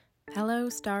Hello,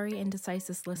 Starry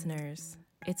Indecisus listeners.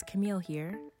 It's Camille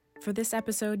here. For this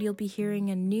episode, you'll be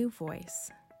hearing a new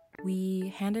voice.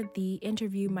 We handed the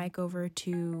interview mic over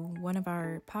to one of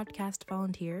our podcast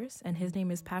volunteers, and his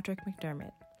name is Patrick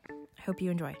McDermott. I hope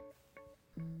you enjoy.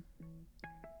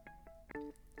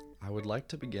 I would like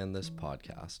to begin this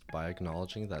podcast by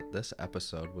acknowledging that this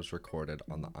episode was recorded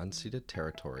on the unceded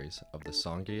territories of the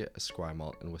Songhees,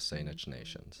 Esquimalt, and Wasanich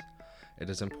nations. It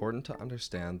is important to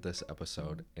understand this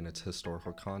episode in its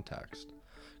historical context.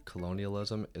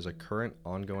 Colonialism is a current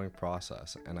ongoing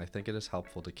process, and I think it is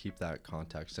helpful to keep that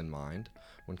context in mind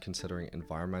when considering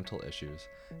environmental issues,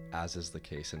 as is the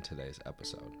case in today's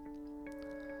episode.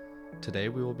 Today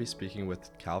we will be speaking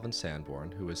with Calvin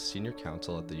Sanborn, who is Senior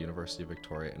Counsel at the University of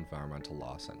Victoria Environmental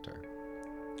Law Centre.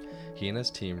 He and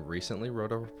his team recently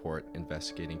wrote a report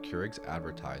investigating Keurig's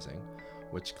advertising,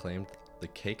 which claimed the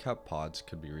K-Cup pods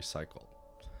could be recycled.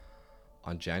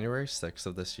 On January 6th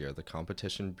of this year, the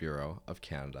Competition Bureau of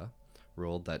Canada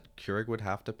ruled that Keurig would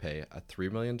have to pay a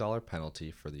 $3 million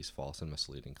penalty for these false and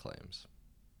misleading claims.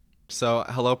 So,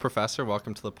 hello, Professor.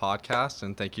 Welcome to the podcast,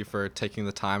 and thank you for taking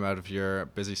the time out of your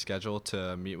busy schedule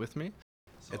to meet with me.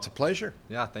 It's a pleasure.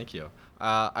 Yeah, thank you.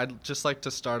 I'd just like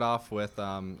to start off with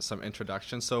some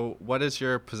introduction. So, what is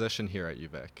your position here at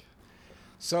UVic?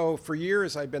 So for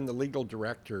years, I've been the legal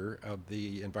director of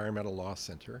the Environmental Law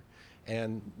Center,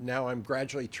 and now I'm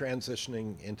gradually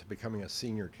transitioning into becoming a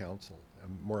senior counsel,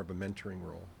 more of a mentoring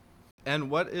role. And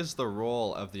what is the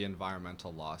role of the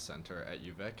Environmental Law Center at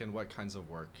UVic, and what kinds of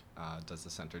work does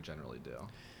the center generally do?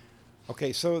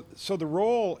 Okay, so the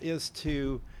role is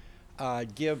to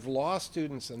give law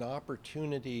students an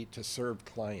opportunity to serve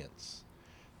clients.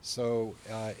 So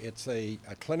it's a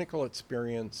clinical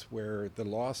experience where the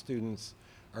law students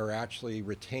are actually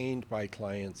retained by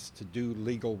clients to do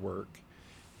legal work.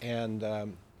 And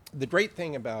the great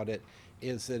thing about it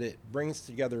is that it brings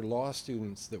together law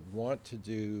students that want to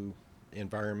do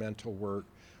environmental work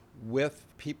with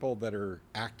people that are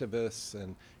activists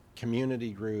and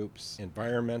community groups,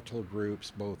 environmental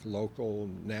groups, both local,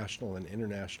 national, and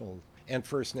international, and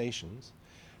First Nations.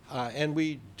 And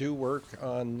we do work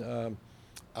on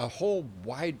a whole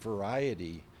wide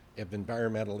variety of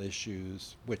environmental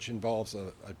issues, which involves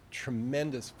a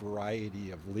tremendous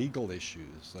variety of legal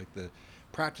issues. Like the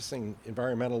practicing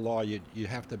environmental law, you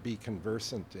have to be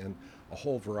conversant in a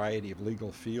whole variety of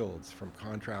legal fields, from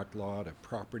contract law to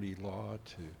property law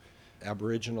to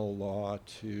Aboriginal law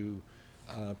to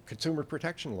consumer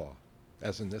protection law,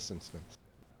 as in this instance.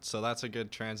 So that's a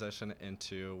good transition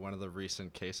into one of the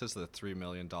recent cases, the $3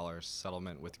 million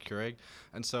settlement with Keurig.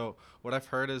 And so what I've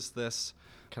heard is this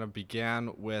kind of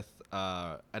began with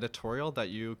editorial that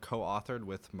you co-authored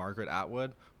with Margaret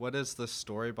Atwood. What is the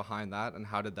story behind that, and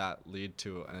how did that lead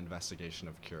to an investigation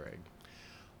of Keurig?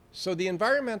 So the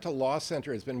Environmental Law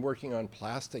Center has been working on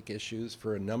plastic issues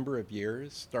for a number of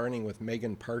years, starting with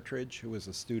Megan Partridge, who was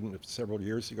a student of several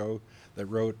years ago that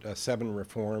wrote 7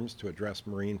 reforms to address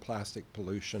marine plastic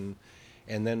pollution.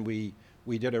 And then we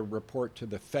did a report to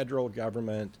the federal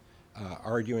government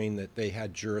arguing that they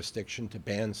had jurisdiction to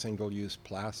ban single-use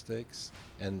plastics.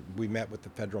 And we met with the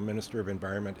Federal Minister of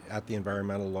Environment at the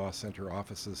Environmental Law Center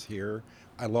offices here,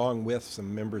 along with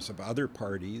some members of other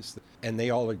parties, and they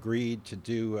all agreed to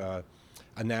do a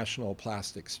national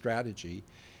plastic strategy.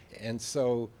 And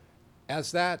so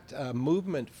as that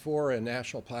movement for a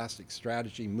national plastic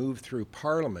strategy moved through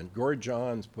Parliament, Gord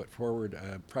Johns put forward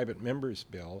a private member's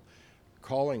bill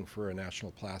calling for a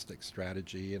national plastic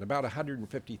strategy, and about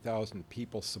 150,000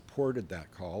 people supported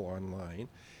that call online,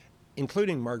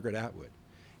 including Margaret Atwood.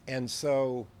 And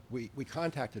so we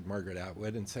contacted Margaret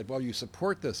Atwood and said, well, you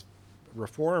support this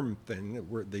reform thing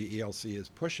that the ELC is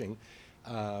pushing.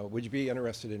 Would you be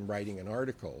interested in writing an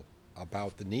article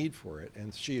about the need for it?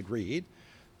 And she agreed.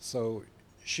 So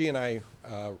she and I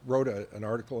wrote an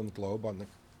article in the Globe on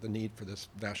the need for this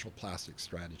national plastic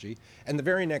strategy. And the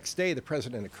very next day, the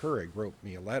president of Keurig wrote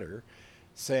me a letter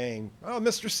saying, oh,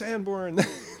 Mr. Sanborn,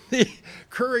 the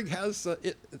Keurig has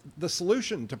the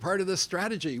solution to part of this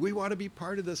strategy. We want to be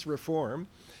part of this reform.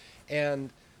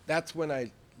 And that's when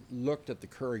I looked at the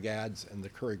Keurig ads and the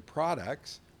Keurig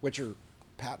products, which are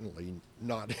patently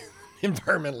not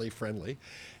environmentally friendly.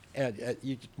 And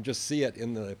you can just see it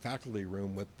in the faculty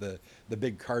room with the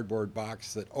big cardboard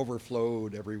box that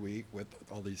overflowed every week with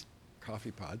all these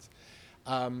coffee pods.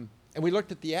 And we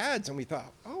looked at the ads and we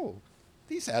thought, oh,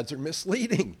 these ads are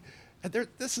misleading. And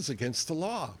this is against the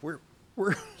law.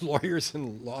 We're lawyers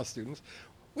and law students.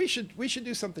 We should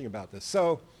do something about this.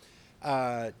 So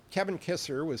Kevin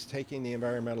Kisser was taking the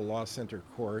Environmental Law Center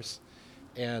course,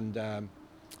 and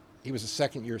he was a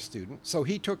second-year student. So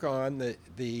he took on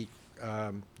the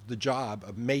the job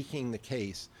of making the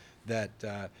case that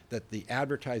that the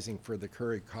advertising for the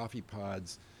Keurig coffee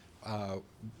pods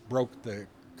broke the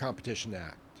Competition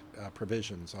Act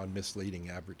provisions on misleading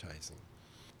advertising.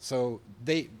 So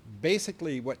they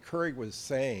basically, what Keurig was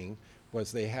saying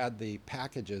was they had the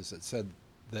packages that said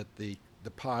that the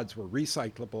pods were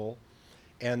recyclable,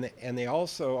 and they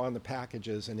also on the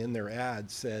packages and in their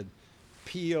ads said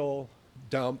peel,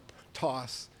 dump,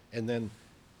 toss, and then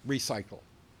recycle.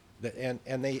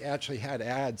 And they actually had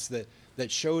ads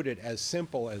that showed it as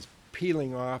simple as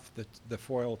peeling off the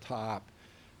foil top,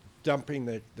 dumping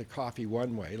the coffee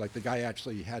one way, like the guy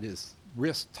actually had his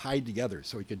wrist tied together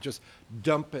so he could just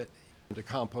dump it into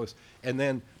compost and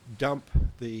then dump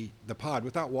the pod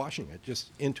without washing it,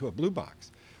 just into a blue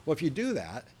box. Well, if you do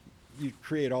that, you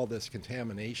create all this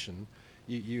contamination.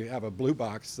 You have a blue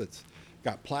box that's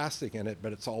got plastic in it,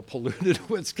 but it's all polluted,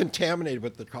 it's contaminated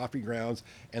with the coffee grounds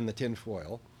and the tin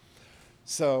foil.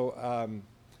 So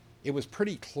it was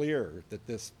pretty clear that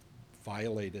this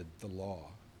violated the law.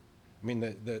 I mean,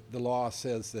 the law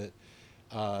says that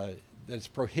it's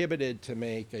prohibited to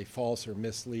make a false or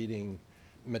misleading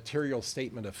material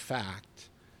statement of fact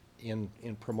in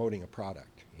promoting a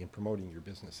product, in promoting your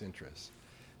business interests.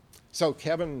 So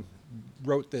Kevin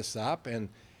wrote this up and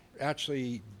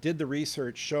actually did the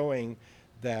research showing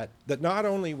that not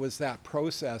only was that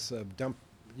process of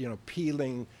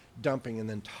peeling, dumping, and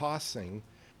then tossing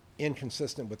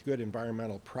inconsistent with good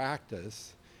environmental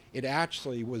practice, it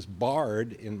actually was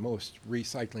barred in most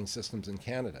recycling systems in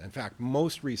Canada. In fact,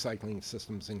 most recycling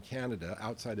systems in Canada,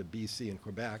 outside of BC and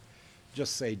Quebec,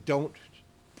 just say don't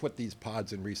put these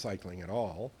pods in recycling at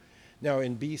all. Now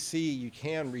in BC, you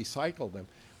can recycle them,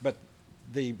 but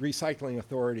the recycling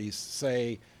authorities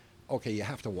say, okay, you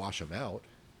have to wash them out.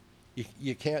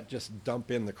 You can't just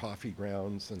dump in the coffee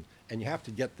grounds, and you have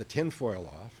to get the tin foil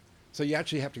off. So you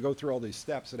actually have to go through all these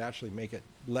steps that actually make it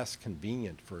less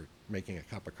convenient for making a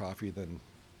cup of coffee than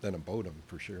a Bodum,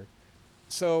 for sure.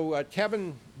 So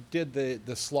Kevin did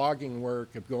the slogging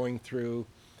work of going through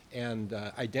and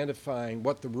identifying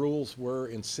what the rules were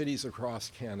in cities across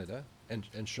Canada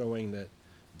and showing that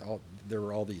there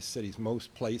were all these cities,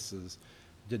 most places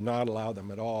did not allow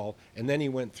them at all. And then he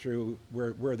went through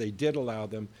where they did allow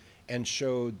them and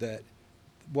showed that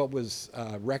what was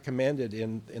recommended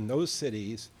in those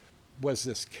cities was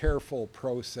this careful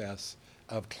process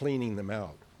of cleaning them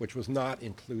out, which was not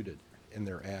included in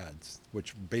their ads,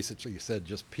 which basically said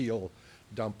just peel,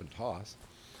 dump, and toss.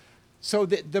 So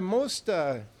the most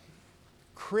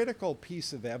critical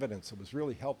piece of evidence that was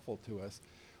really helpful to us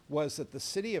was that the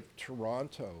city of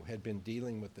Toronto had been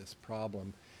dealing with this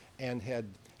problem and had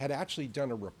actually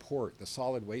done a report. The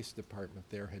solid waste department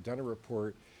there had done a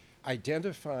report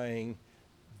identifying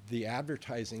the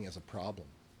advertising as a problem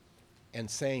and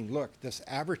saying, look, this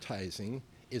advertising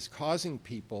is causing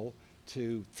people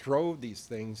to throw these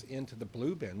things into the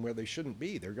blue bin where they shouldn't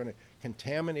be. They're going to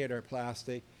contaminate our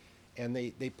plastic. And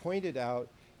they pointed out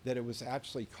that it was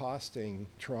actually costing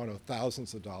Toronto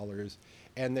thousands of dollars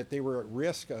and that they were at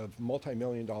risk of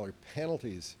multi-million-dollar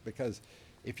penalties because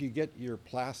if you get your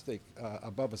plastic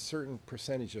above a certain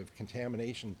percentage of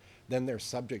contamination, then they're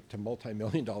subject to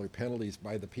multi-million-dollar penalties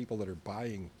by the people that are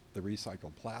buying the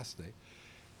recycled plastic.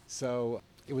 So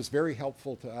it was very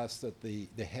helpful to us that the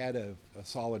head of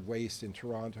solid waste in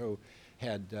Toronto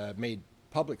had made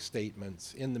public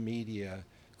statements in the media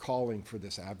calling for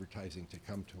this advertising to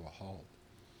come to a halt.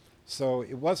 So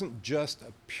it wasn't just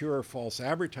a pure false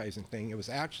advertising thing, it was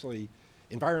actually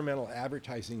environmental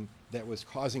advertising that was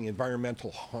causing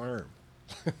environmental harm.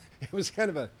 It was kind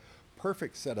of a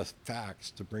perfect set of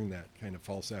facts to bring that kind of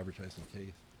false advertising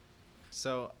case.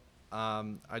 So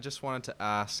I just wanted to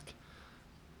ask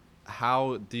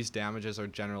how these damages are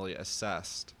generally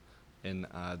assessed in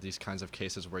these kinds of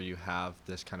cases where you have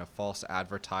this kind of false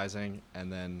advertising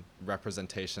and then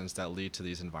representations that lead to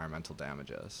these environmental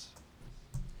damages.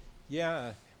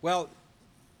 Yeah, well,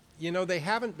 they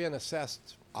haven't been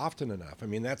assessed often enough. I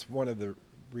mean, that's one of the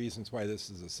reasons why this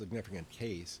is a significant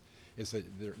case, is that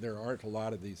there aren't a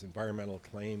lot of these environmental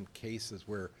claim cases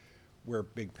where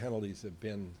big penalties have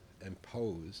been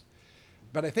imposed.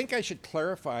 But I think I should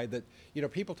clarify that,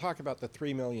 people talk about the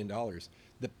 $3 million.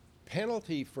 The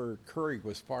penalty for Keurig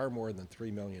was far more than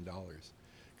 $3 million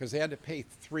because they had to pay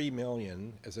 $3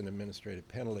 million as an administrative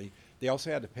penalty. They also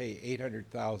had to pay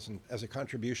 $800,000 as a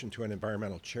contribution to an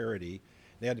environmental charity.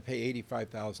 They had to pay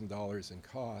 $85,000 in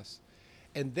costs.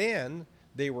 And then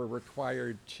they were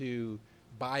required to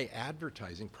buy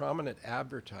advertising, prominent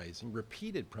advertising,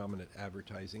 repeated prominent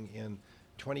advertising in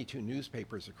 22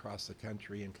 newspapers across the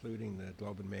country, including the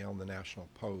Globe and Mail and the National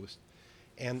Post.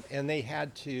 And they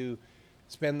had to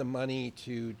spend the money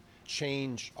to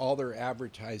change all their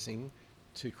advertising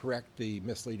to correct the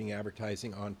misleading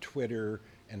advertising on Twitter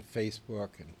and Facebook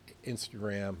and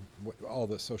Instagram, all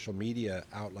the social media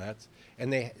outlets,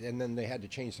 and then they had to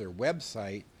change their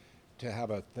website to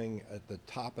have a thing at the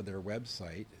top of their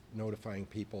website notifying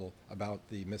people about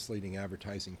the misleading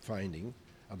advertising finding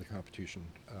of the Competition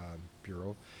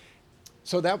Bureau.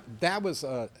 So that was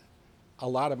a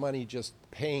lot of money just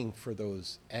paying for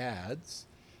those ads,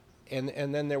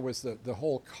 and then there was the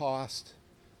whole cost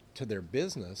to their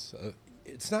business.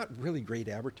 It's not really great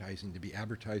advertising to be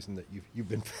advertising that you've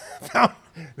been found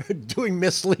doing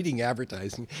misleading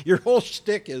advertising. Your whole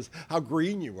shtick is how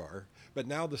green you are, but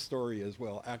now the story is,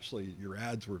 well, actually your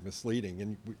ads were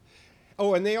misleading.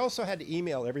 And they also had to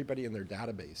email everybody in their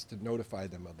database to notify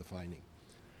them of the finding.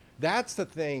 That's the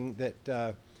thing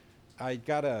that I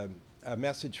got a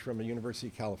message from a University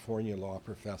of California law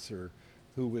professor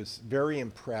who was very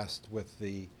impressed with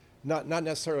the not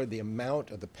necessarily the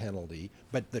amount of the penalty,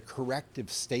 but the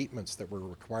corrective statements that were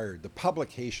required, the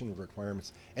publication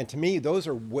requirements. And to me, those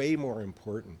are way more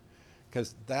important,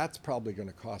 because that's probably going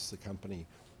to cost the company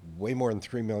way more than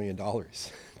 $3 million,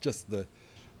 just the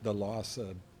loss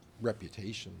of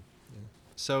reputation. Yeah.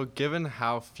 So given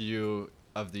how few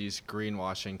of these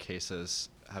greenwashing cases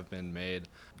have been made,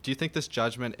 do you think this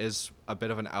judgment is a bit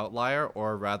of an outlier,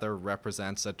 or rather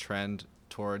represents a trend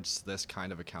towards this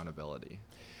kind of accountability?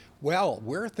 Well,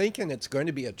 we're thinking it's going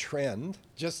to be a trend.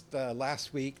 Just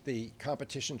last week, the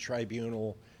Competition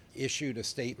Tribunal issued a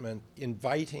statement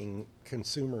inviting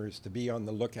consumers to be on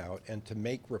the lookout and to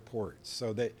make reports,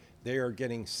 so that they are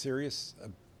getting serious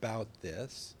about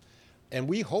this. And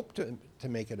we hope to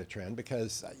make it a trend,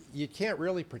 because you can't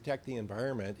really protect the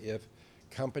environment if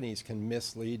companies can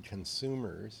mislead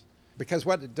consumers. Because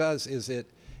what it does is it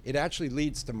actually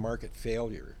leads to market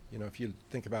failure. You know, if you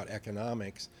think about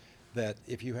economics, that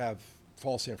if you have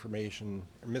false information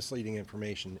or misleading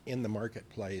information in the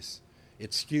marketplace,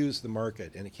 it skews the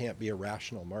market and it can't be a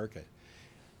rational market.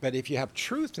 But if you have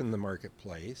truth in the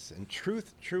marketplace and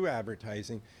true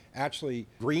advertising, actually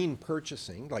green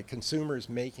purchasing, like consumers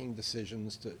making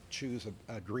decisions to choose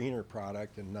a greener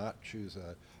product and not choose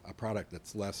a product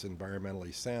that's less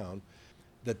environmentally sound,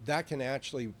 that can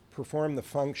actually perform the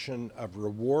function of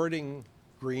rewarding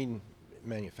green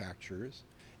manufacturers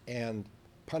and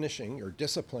punishing or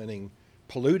disciplining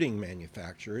polluting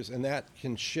manufacturers, and that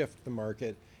can shift the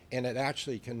market, and it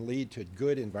actually can lead to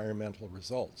good environmental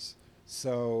results.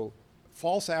 So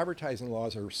false advertising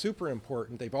laws are super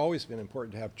important. They've always been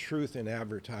important to have truth in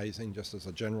advertising, just as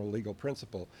a general legal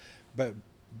principle. But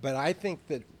I think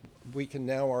that we can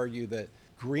now argue that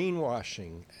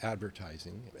greenwashing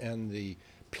advertising and the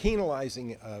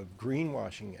penalizing of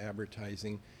greenwashing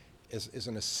advertising is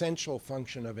an essential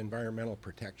function of environmental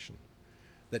protection.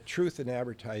 That truth in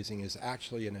advertising is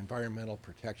actually an environmental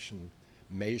protection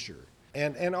measure.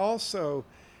 And also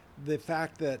the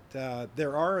fact that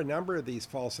there are a number of these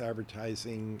false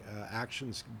advertising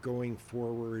actions going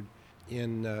forward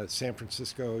in San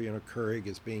Francisco. You know, Keurig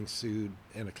is being sued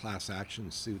in a class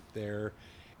action suit there.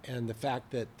 And the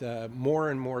fact that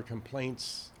more and more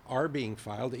complaints are being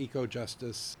filed.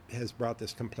 EcoJustice has brought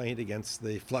this complaint against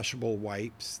the flushable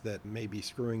wipes that may be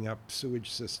screwing up sewage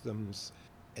systems,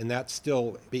 and that's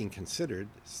still being considered.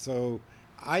 So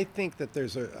I think that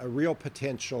there's a real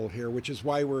potential here, which is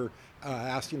why we're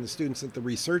asking the students at the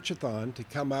Researchathon to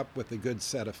come up with a good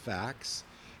set of facts.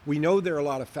 We know there are a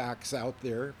lot of facts out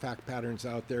there, fact patterns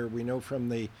out there. We know from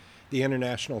the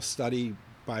international study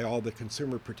by all the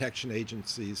consumer protection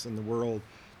agencies in the world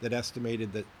that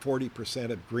estimated that 40%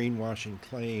 of greenwashing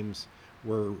claims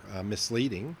were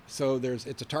misleading. So it's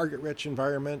a target-rich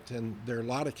environment, and there are a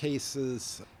lot of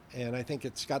cases. And I think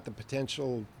it's got the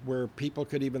potential where people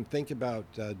could even think about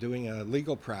doing a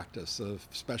legal practice of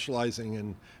specializing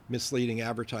in misleading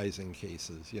advertising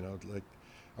cases, you know, like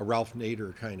a Ralph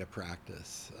Nader kind of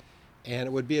practice. And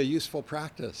it would be a useful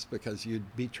practice, because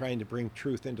you'd be trying to bring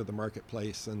truth into the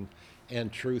marketplace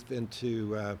and truth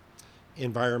into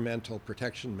environmental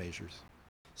protection measures.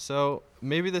 So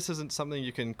maybe this isn't something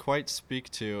you can quite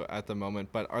speak to at the moment,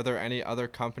 but are there any other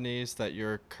companies that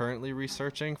you're currently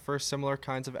researching for similar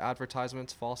kinds of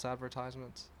advertisements, false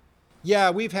advertisements?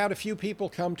 Yeah, we've had a few people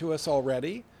come to us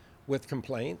already with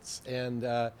complaints, and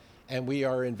we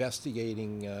are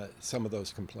investigating some of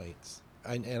those complaints.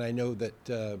 And I know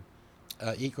that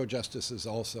EcoJustice is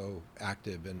also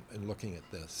active in looking at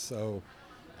this. So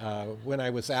when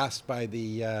I was asked by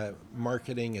the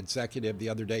marketing executive the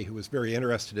other day, who was very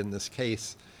interested in this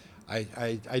case,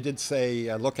 I did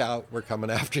say, look out, we're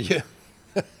coming after you.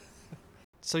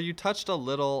 So you touched a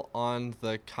little on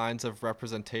the kinds of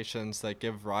representations that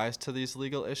give rise to these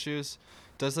legal issues.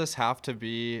 Does this have to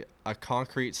be a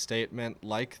concrete statement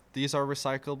like these are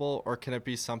recyclable, or can it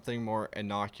be something more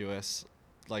innocuous,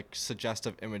 like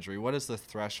suggestive imagery? What is the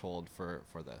threshold for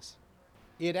this?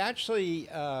 It actually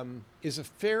is a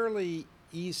fairly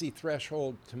easy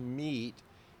threshold to meet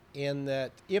in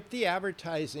that if the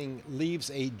advertising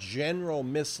leaves a general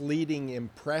misleading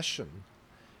impression,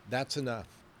 that's enough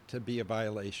to be a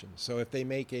violation. So if they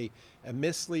make a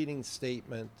misleading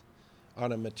statement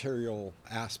on a material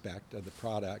aspect of the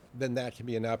product, then that can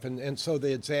be enough. And so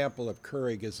the example of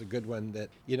Keurig is a good one that,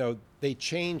 they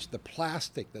changed the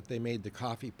plastic that they made the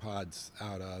coffee pods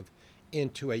out of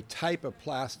into a type of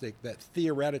plastic that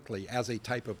theoretically, as a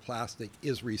type of plastic,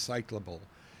 is recyclable.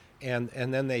 And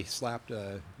then they slapped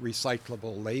a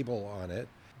recyclable label on it.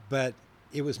 But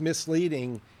it was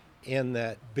misleading in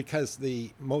that because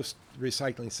the most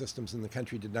recycling systems in the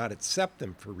country did not accept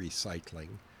them for recycling,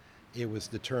 it was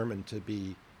determined to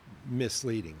be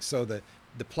misleading. So the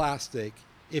plastic,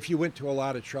 if you went to a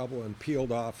lot of trouble and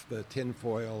peeled off the tin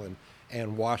foil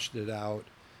and washed it out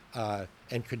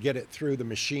and could get it through the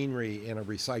machinery in a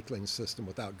recycling system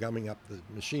without gumming up the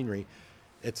machinery,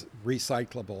 it's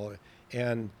recyclable.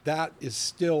 And that is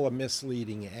still a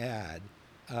misleading ad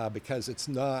because it's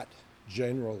not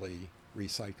generally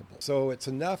recyclable. So it's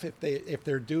enough if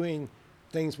they're doing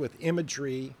things with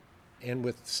imagery and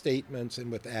with statements and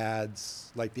with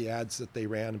ads, like the ads that they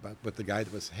ran about with the guy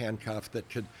that was handcuffed that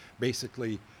could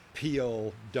basically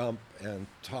peel, dump, and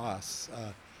toss,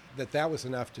 that was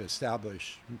enough to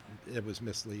establish it was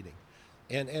misleading.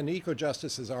 And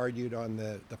EcoJustice has argued on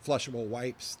the flushable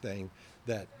wipes thing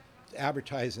that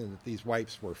advertising that these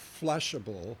wipes were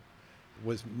flushable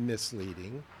was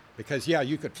misleading because, yeah,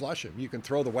 you could flush them. You can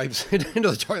throw the wipes into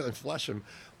the toilet and flush them,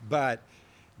 but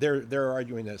they're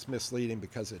arguing that it's misleading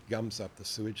because it gums up the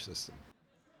sewage system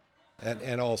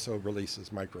and also releases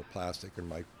microplastic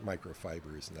and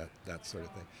microfibers and that sort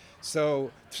of thing. So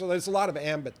there's a lot of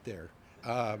ambit there.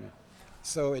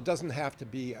 So it doesn't have to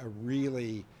be a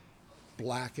really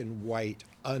black and white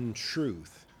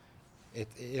untruth.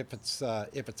 If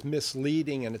it's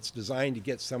misleading and it's designed to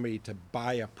get somebody to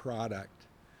buy a product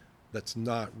that's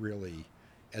not really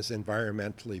as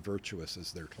environmentally virtuous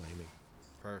as they're claiming.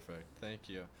 Perfect. Thank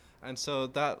you. And so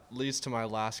that leads to my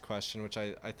last question, which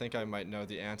I think I might know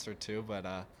the answer to, but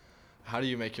how do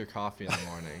you make your coffee in the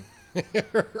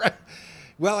morning? Right.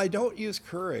 Well, I don't use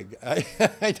Keurig.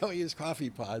 I don't use coffee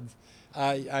pods.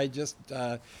 I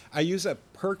use a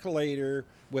percolator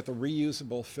with a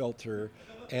reusable filter,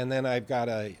 and then I've got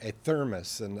a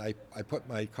thermos, and I put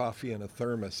my coffee in a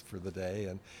thermos for the day,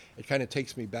 and it kind of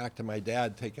takes me back to my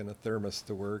dad taking a thermos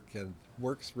to work, and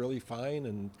works really fine,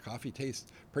 and coffee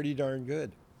tastes pretty darn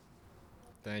good.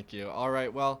 Thank you. All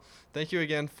right. Well, thank you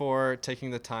again for taking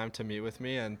the time to meet with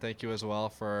me, and thank you as well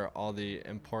for all the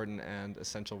important and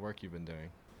essential work you've been doing.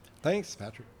 Thanks,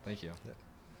 Patrick. Thank you.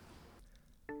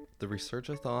 Yeah. The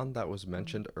Researchathon that was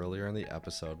mentioned earlier in the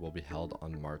episode will be held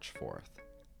on March 4th.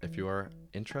 If you are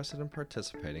interested in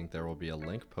participating, there will be a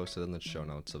link posted in the show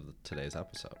notes of today's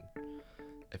episode.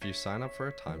 If you sign up for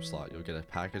a time slot, you'll get a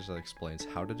package that explains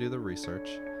how to do the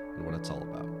research and what it's all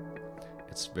about.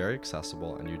 It's very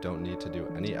accessible, and you don't need to do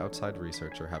any outside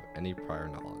research or have any prior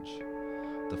knowledge.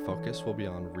 The focus will be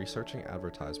on researching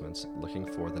advertisements,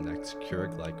 looking for the next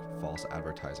Keurig-like false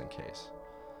advertising case.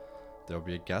 There will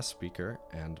be a guest speaker,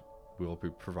 and we will be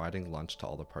providing lunch to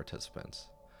all the participants.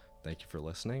 Thank you for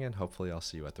listening, and hopefully I'll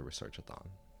see you at the Researchathon.